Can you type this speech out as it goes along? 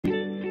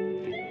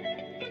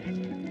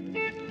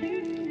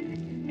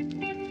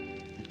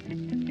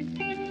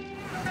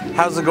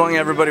How's it going,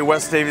 everybody?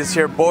 Wes Davies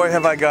here. Boy,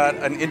 have I got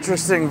an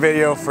interesting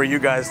video for you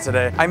guys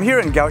today. I'm here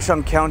in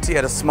Kaohsiung County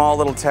at a small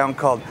little town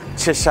called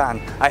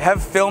Qishan. I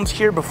have filmed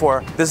here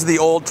before. This is the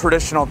old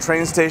traditional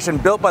train station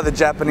built by the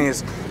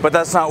Japanese, but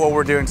that's not what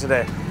we're doing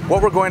today.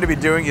 What we're going to be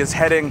doing is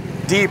heading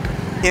deep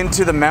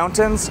into the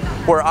mountains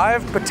where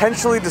I've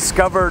potentially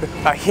discovered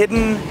a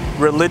hidden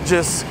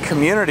religious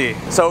community.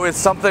 So it's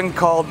something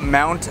called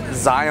Mount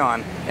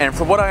Zion. And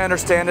from what I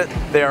understand it,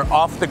 they are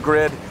off the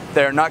grid.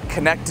 They're not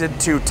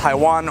connected to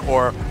Taiwan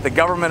or the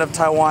government of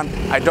Taiwan.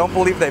 I don't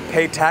believe they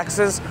pay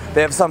taxes.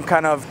 They have some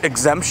kind of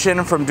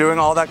exemption from doing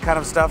all that kind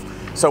of stuff.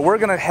 So we're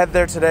gonna head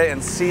there today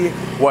and see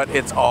what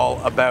it's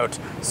all about.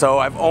 So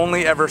I've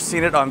only ever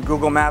seen it on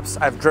Google Maps.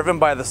 I've driven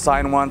by the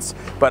sign once,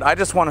 but I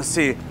just wanna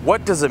see,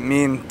 what does it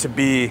mean to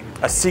be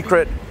a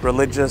secret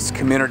religious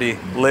community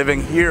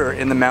living here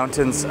in the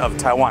mountains of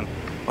Taiwan?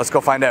 Let's go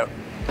find out.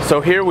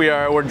 So here we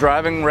are, we're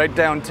driving right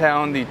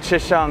downtown the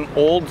Qishan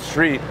Old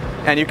Street,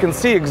 and you can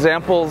see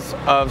examples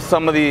of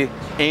some of the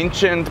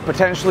ancient,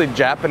 potentially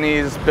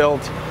Japanese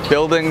built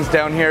buildings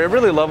down here. A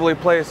really lovely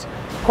place.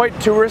 Quite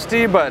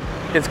touristy, but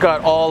it's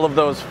got all of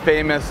those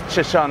famous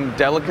Qishan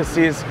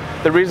delicacies.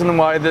 The reason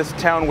why this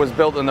town was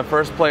built in the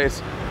first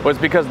place was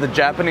because the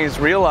Japanese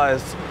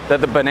realized that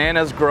the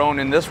bananas grown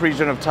in this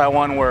region of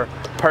Taiwan were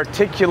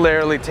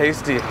particularly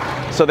tasty.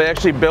 So they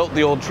actually built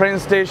the old train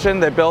station,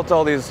 they built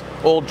all these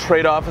old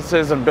trade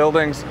offices and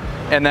buildings,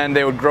 and then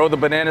they would grow the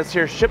bananas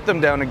here, ship them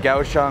down to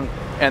Kaohsiung,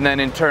 and then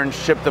in turn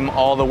ship them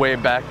all the way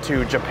back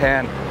to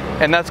Japan.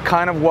 And that's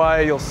kind of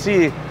why you'll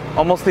see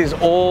almost these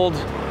old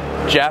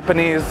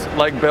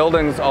Japanese-like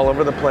buildings all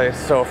over the place.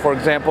 So for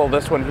example,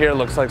 this one here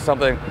looks like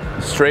something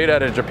straight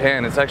out of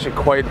Japan. It's actually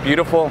quite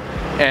beautiful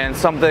and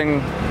something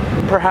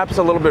perhaps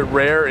a little bit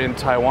rare in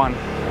Taiwan.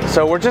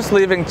 So we're just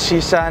leaving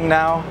Qishan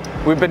now.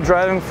 We've been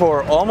driving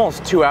for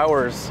almost 2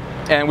 hours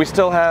and we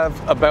still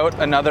have about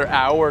another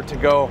hour to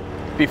go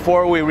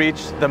before we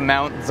reach the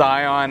Mount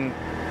Zion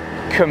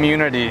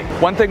community.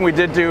 One thing we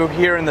did do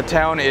here in the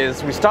town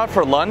is we stopped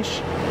for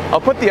lunch.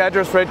 I'll put the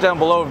address right down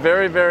below.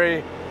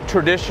 Very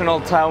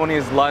traditional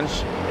Taiwanese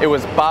lunch. It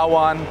was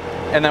bawan,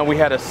 and then we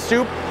had a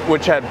soup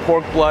which had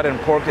pork blood and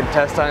pork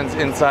intestines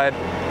inside,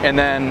 and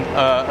then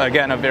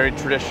again a very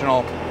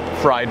traditional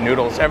fried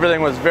noodles.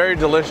 Everything was very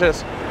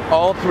delicious.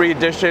 All three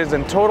dishes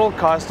in total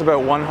cost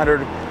about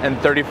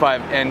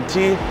 135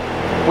 NT,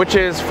 which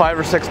is $5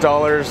 or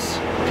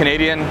 $6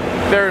 Canadian.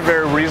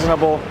 Very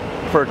reasonable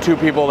for two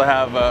people to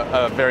have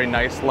a very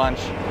nice lunch.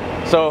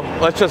 So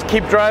let's just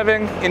keep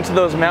driving into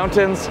those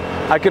mountains.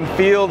 I can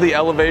feel the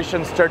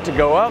elevation start to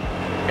go up,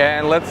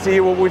 and let's see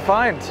what we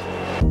find.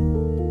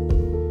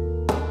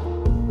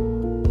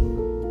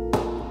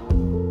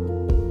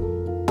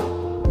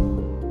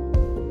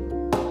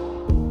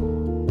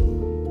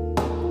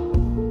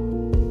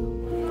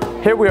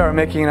 Here we are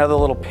making another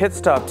little pit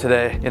stop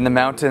today in the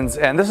mountains,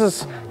 and this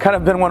has kind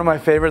of been one of my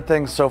favorite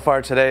things so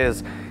far today.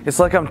 Is it's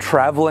like I'm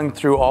traveling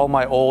through all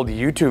my old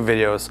YouTube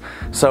videos.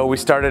 So we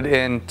started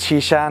in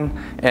Qishan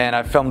and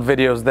I filmed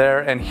videos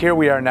there, and here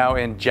we are now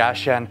in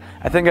Jiashan.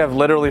 I think I've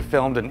literally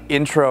filmed an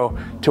intro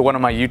to one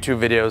of my YouTube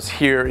videos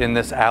here in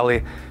this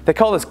alley. They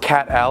call this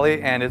Cat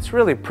Alley, and it's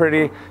really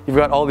pretty. You've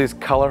got all these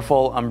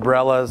colorful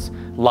umbrellas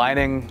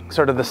lining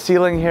sort of the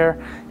ceiling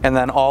here, and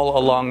then all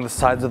along the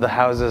sides of the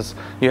houses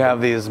you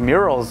have these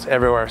murals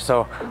everywhere.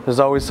 So there's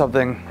always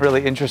something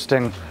really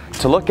interesting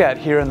to look at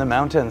here in the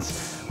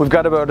mountains. We've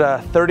got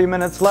about 30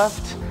 minutes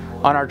left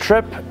on our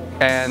trip,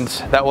 and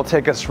that will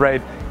take us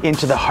right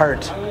into the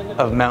heart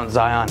of Mount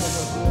Zion.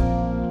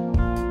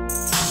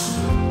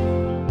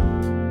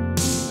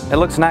 It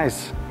looks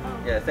nice.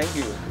 Yeah, thank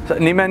you.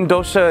 你们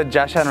都是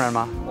嘉山人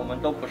吗？我们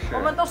都不是。我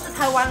们都是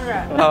台湾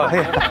人。哦，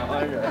台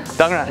湾人。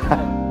当然。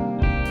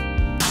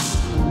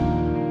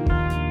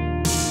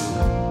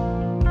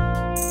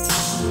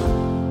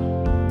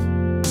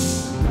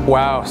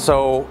Wow,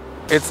 so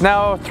it's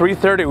now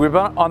 3:30. We've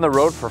been on the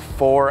road for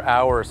 4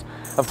 hours.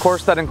 Of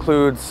course, that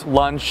includes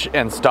lunch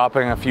and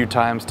stopping a few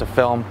times to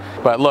film.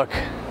 But look,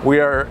 we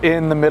are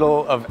in the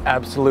middle of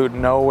absolute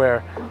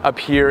nowhere up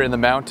here in the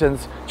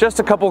mountains, just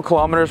a couple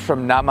kilometers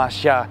from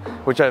Namaxia,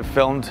 which I've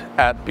filmed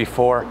at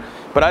before.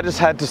 But I just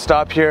had to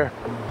stop here.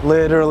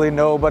 Literally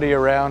nobody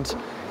around.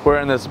 We're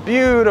in this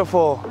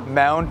beautiful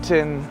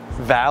mountain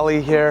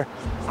valley here.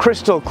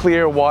 Crystal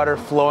clear water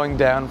flowing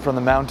down from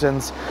the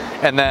mountains,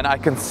 and then I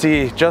can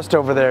see just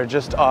over there,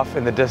 just off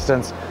in the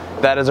distance,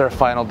 that is our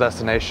final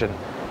destination.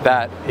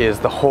 That is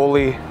the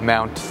holy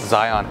Mount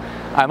Zion.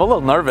 I'm a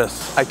little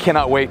nervous. I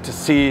cannot wait to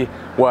see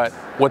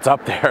what's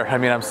up there. I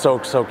mean, I'm so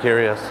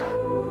curious.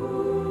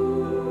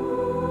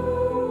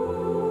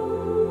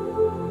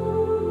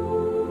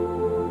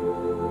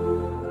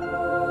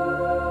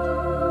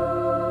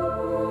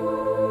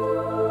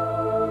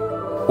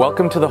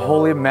 Welcome to the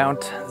holy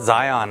Mount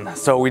Zion.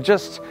 So we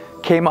just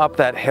came up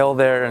that hill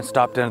there and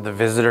stopped into the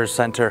visitor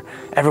center.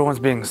 Everyone's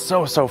being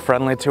so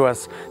friendly to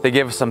us. They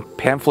gave us some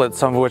pamphlets,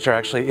 some of which are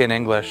actually in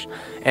English,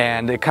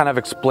 and it kind of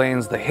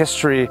explains the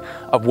history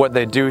of what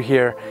they do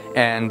here.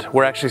 And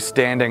we're actually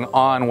standing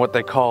on what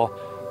they call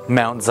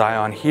Mount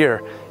Zion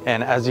here.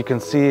 And as you can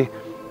see,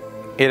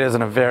 it is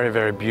in a very,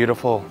 very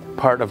beautiful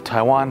part of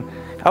Taiwan.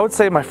 I would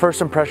say my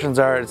first impressions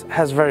are it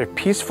has very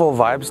peaceful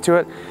vibes to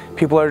it.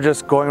 People are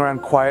just going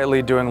around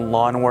quietly doing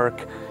lawn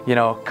work, you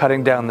know,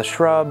 cutting down the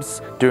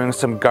shrubs, doing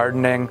some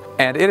gardening,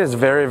 and it is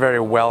very, very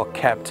well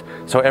kept.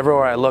 So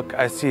everywhere I look,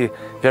 I see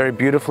very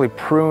beautifully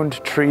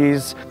pruned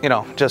trees. You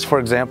know, just for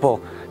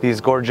example, these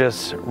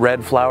gorgeous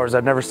red flowers.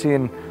 I've never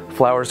seen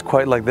flowers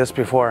quite like this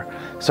before.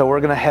 So we're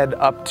gonna head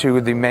up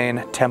to the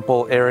main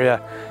temple area.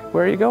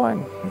 Where are you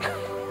going?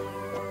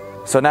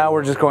 So now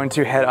we're just going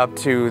to head up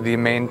to the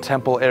main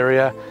temple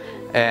area,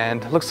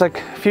 and it looks like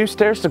a few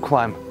stairs to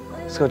climb.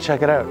 Let's go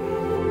check it out.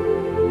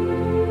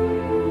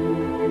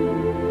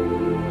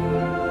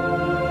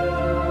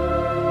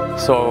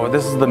 So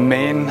this is the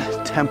main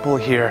temple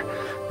here.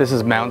 This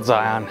is Mount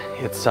Zion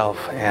itself,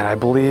 and I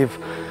believe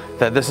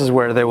that this is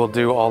where they will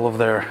do all of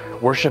their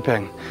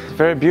worshiping.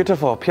 Very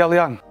beautiful,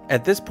 Pyongyang.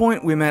 At this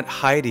point, we met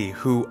Heidi,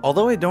 who,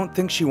 although I don't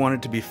think she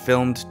wanted to be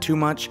filmed too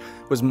much,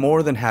 was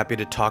more than happy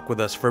to talk with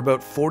us for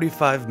about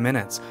 45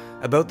 minutes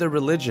about their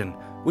religion,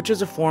 which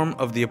is a form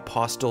of the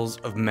Apostles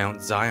of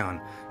Mount Zion,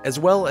 as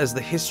well as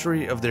the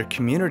history of their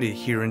community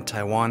here in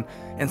Taiwan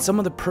and some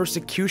of the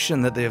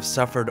persecution that they have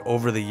suffered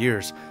over the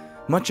years,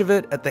 much of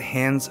it at the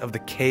hands of the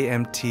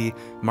KMT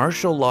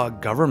martial law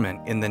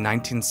government in the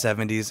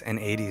 1970s and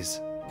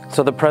 80s.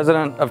 So the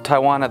president of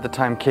Taiwan at the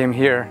time came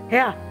here.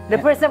 Yeah, the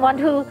president want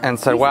to. And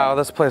said, wow,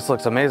 this place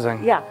looks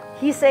amazing. Yeah,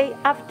 he say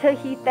after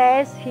he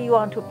dies, he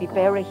want to be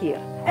buried here.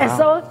 Wow. And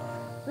so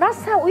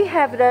last time we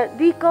have the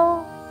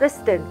legal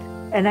resident,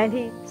 and then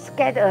he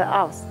scattered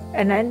us.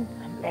 And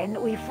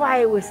then we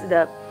fight with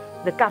the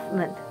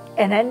government.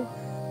 And then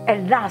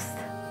at last,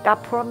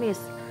 God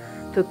promised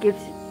to give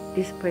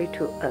this place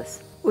to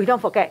us. We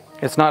don't forget.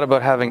 It's not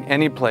about having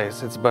any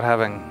place, it's about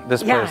having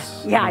this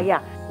place.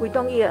 Yeah. We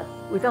don't yield,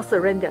 we don't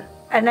surrender.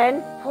 And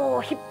then,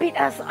 he beat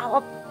us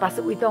up,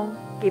 but we don't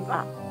give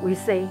up. We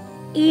say,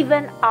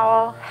 even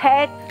our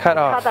head cut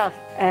off,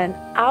 and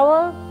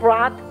our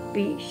blood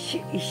be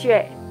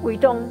shed. We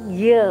don't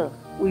yield.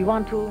 We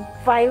want to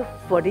fight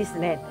for this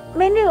land.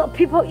 Many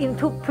people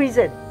into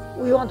prison.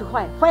 We want to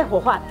fight. Fight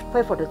for what?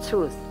 Fight for the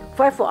truth.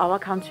 Fight for our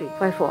country.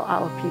 Fight for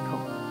our people.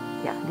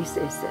 Yeah, this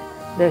is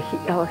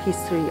our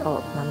history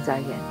of Mount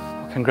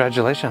Zion.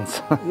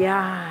 Congratulations.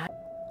 Yeah.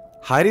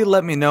 Heidi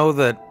let me know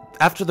that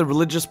after the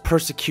religious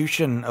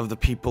persecution of the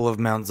people of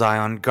Mount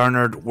Zion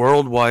garnered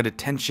worldwide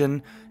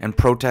attention and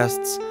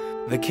protests,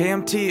 the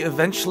KMT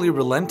eventually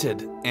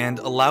relented and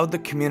allowed the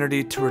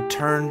community to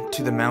return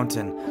to the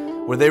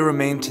mountain, where they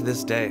remain to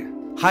this day.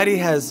 Heidi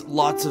has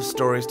lots of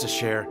stories to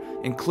share,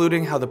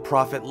 including how the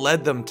prophet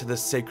led them to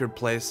this sacred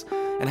place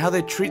and how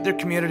they treat their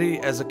community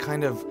as a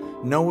kind of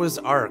Noah's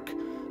Ark,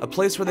 a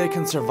place where they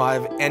can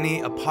survive any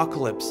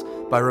apocalypse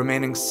by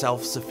remaining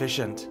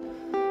self-sufficient.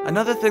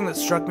 Another thing that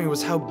struck me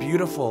was how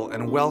beautiful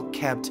and well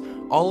kept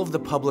all of the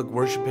public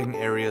worshiping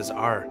areas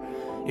are.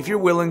 If you're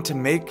willing to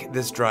make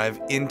this drive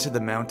into the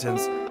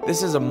mountains,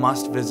 this is a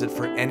must visit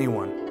for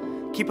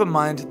anyone. Keep in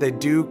mind they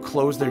do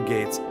close their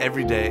gates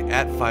every day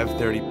at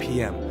 5:30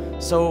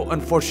 p.m. So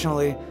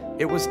unfortunately,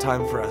 it was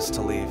time for us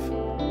to leave.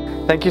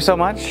 Thank you so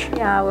much.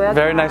 Yeah, welcome.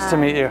 Very nice to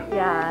meet you.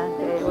 Yeah,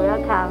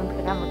 welcome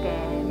to come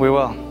again. We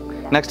will.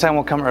 Next time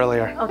we'll come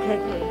earlier. Okay.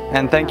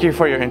 And thank you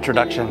for your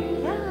introduction.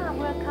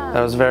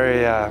 That was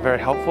very, very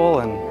helpful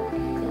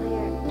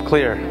and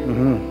clear.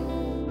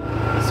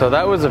 So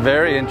that was a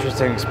very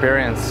interesting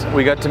experience.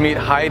 We got to meet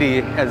Heidi,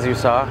 as you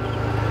saw,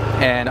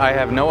 and I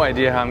have no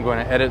idea how I'm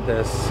going to edit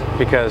this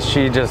because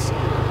she just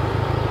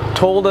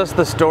told us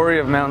the story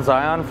of Mount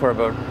Zion for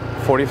about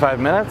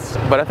 45 minutes.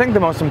 But I think the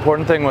most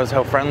important thing was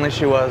how friendly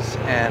she was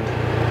and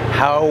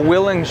how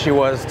willing she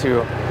was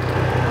to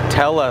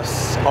tell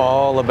us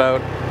all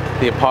about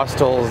the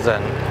apostles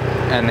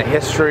and the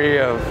history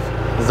of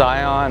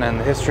Zion and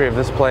the history of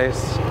this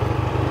place,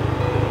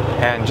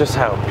 and just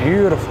how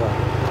beautiful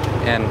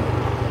and,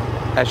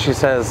 as she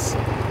says,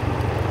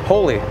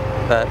 holy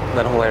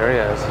that whole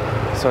area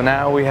is. So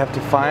now we have to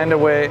find a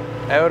way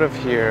out of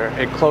here.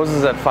 It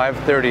closes at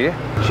 5:30.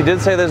 She did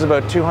say there's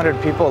about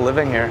 200 people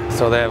living here,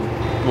 so they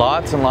have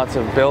lots and lots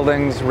of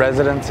buildings,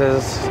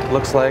 residences,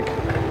 looks like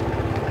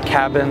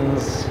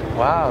cabins.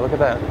 Wow, look at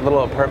that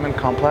little apartment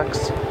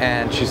complex.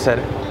 And she said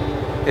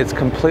it's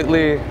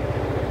completely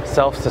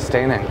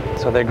self-sustaining,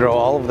 so they grow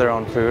all of their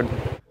own food.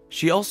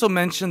 She also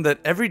mentioned that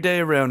every day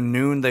around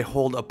noon they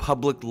hold a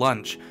public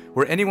lunch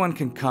where anyone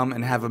can come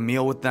and have a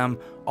meal with them.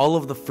 All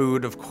of the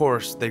food, of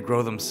course, they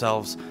grow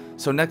themselves.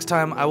 So next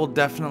time I will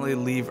definitely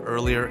leave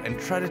earlier and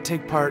try to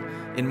take part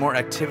in more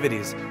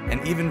activities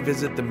and even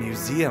visit the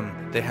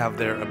museum they have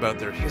there about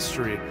their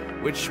history,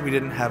 which we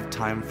didn't have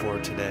time for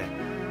today.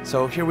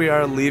 So here we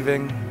are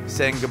leaving,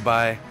 saying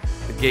goodbye.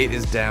 The gate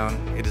is down,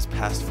 it is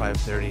past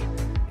 5:30.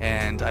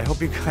 And I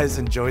hope you guys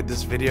enjoyed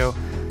this video.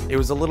 It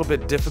was a little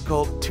bit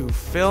difficult to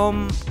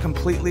film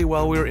completely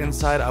while we were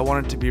inside. I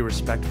wanted to be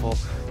respectful,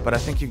 but I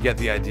think you get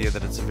the idea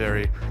that it's a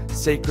very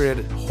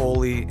sacred,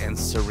 holy, and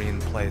serene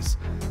place.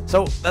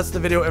 So that's the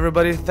video,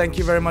 everybody. Thank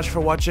you very much for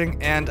watching,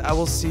 and I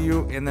will see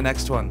you in the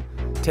next one.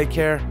 Take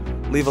care,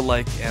 leave a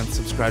like, and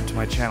subscribe to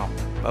my channel.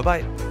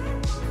 Bye-bye.